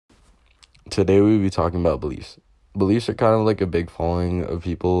Today we'll be talking about beliefs. Beliefs are kind of like a big following of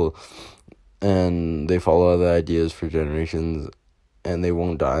people, and they follow the ideas for generations, and they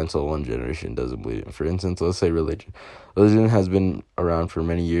won't die until one generation doesn't believe it. For instance, let's say religion. Religion has been around for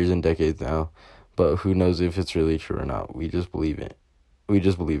many years and decades now, but who knows if it's really true or not. We just believe it. We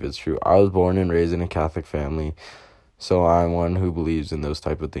just believe it's true. I was born and raised in a Catholic family, so I'm one who believes in those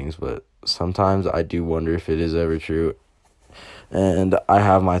type of things, but sometimes I do wonder if it is ever true, and of I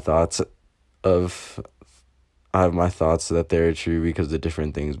have my thoughts that they're true because of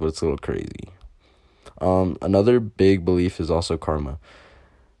different things, but it's a little crazy. Another big belief is also karma.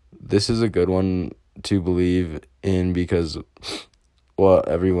 This is a good one to believe in because what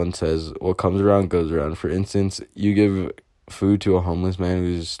everyone says, what comes around goes around. For instance, you give food to a homeless man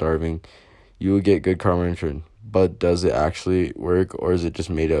who's starving, you will get good karma in return. But does it actually work, or is it just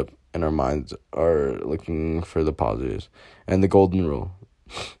made up and our minds are looking for the positives? And the golden rule.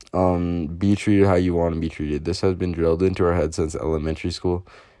 Be treated how you want to be treated. This has been drilled into our heads since elementary school.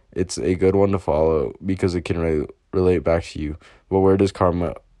 It's a good one to follow because it can relate back to you. But where did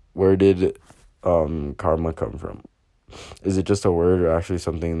karma come from? Is it just a word or actually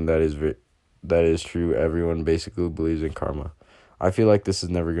something that is true? Everyone basically believes in karma. I feel like this is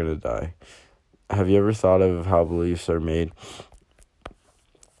never going to die. Have you ever thought of how beliefs are made?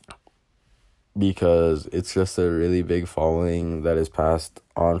 Because it's just a really big following that is passed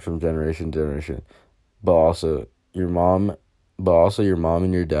on from generation to generation. But also your mom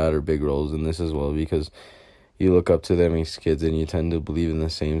and your dad are big roles in this as well, because you look up to them as kids and you tend to believe in the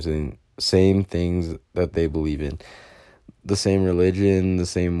same things that they believe in. The same religion, the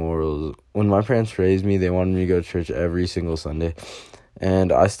same morals. When my parents raised me, they wanted me to go to church every single Sunday.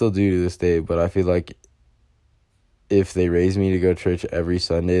 And I still do to this day, but I feel like if they raised me to go to church every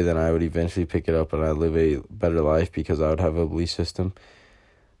Sunday, then I would eventually pick it up and I'd live a better life because I would have a belief system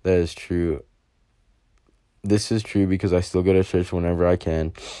that is true. This is true because I still go to church whenever I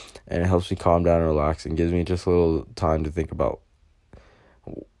can, and it helps me calm down and relax and gives me just a little time to think about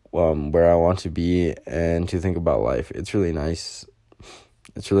where I want to be and to think about life. It's really nice.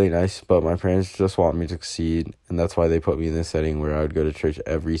 But my parents just want me to succeed, and that's why they put me in this setting where I would go to church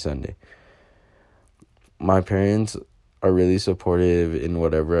every Sunday. My parents are really supportive in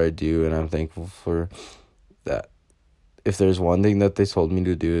whatever I do, and I'm thankful for that. If there's one thing that they told me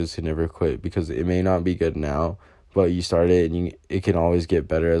to do is to never quit, because it may not be good now, but you start it and it can always get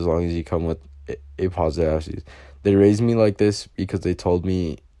better as long as you come with a positive attitude. They raised me like this because they told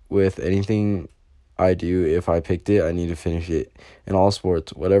me with anything I do, if I picked it, I need to finish it. In all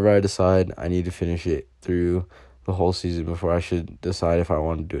sports, whatever I decide, I need to finish it through the whole season before I should decide if I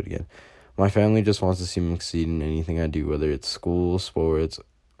want to do it again. My family just wants to see me succeed in anything I do, whether it's school, sports,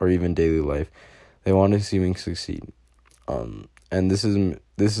 or even daily life. They want to see me succeed. And this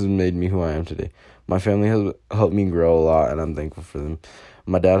has made me who I am today. My family has helped me grow a lot, and I'm thankful for them.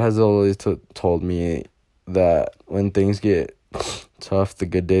 My dad has always told me that when things get tough, the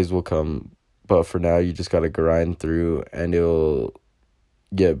good days will come. But for now, you just got to grind through, and it'll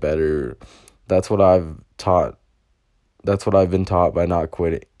get better. That's what I've been taught by not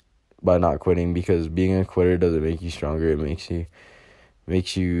quitting, because being a quitter doesn't make you stronger. It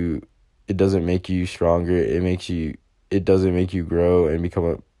doesn't make you stronger. It doesn't make you grow and become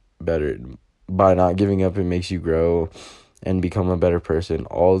a better. By not giving up, it makes you grow and become a better person.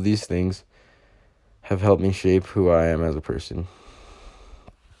 All of these things have helped me shape who I am as a person.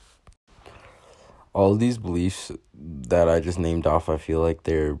 All of these beliefs that I just named off, I feel like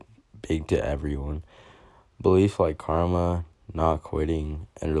they're big to everyone. Beliefs like karma, not quitting,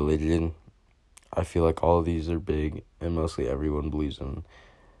 and religion, I feel like all of these are big and mostly everyone believes in.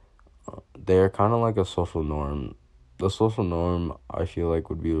 They're kind of like a social norm. The social norm, I feel like,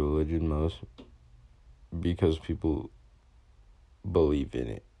 would be religion most, because people believe in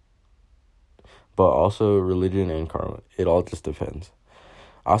it. But also religion and karma, it all just depends.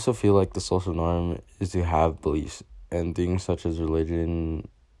 I also feel like the social norm is to have beliefs and things such as religion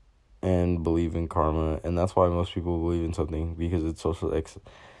and believe in karma, and that's why most people believe in something, because it's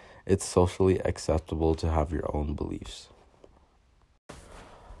socially acceptable to have your own beliefs.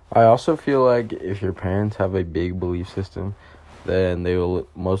 I also feel like if your parents have a big belief system, then they will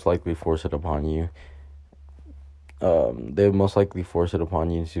most likely force it upon you. They would most likely force it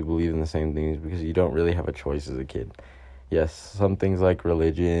upon you to believe in the same things, because you don't really have a choice as a kid. Yes, some things like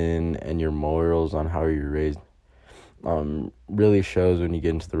religion and your morals on how you're raised really shows when you get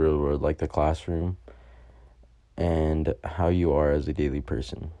into the real world, like the classroom, and how you are as a daily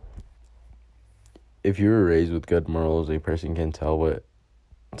person. If you were raised with good morals, a person can tell,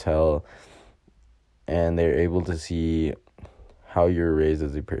 and they're able to see how you're raised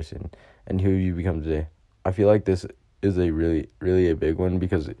as a person and who you become today. I feel like this is a really, really a big one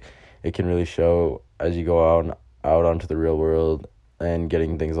because it can really show as you go out onto the real world and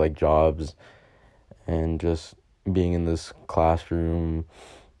getting things like jobs and just being in this classroom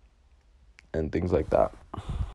and things like that.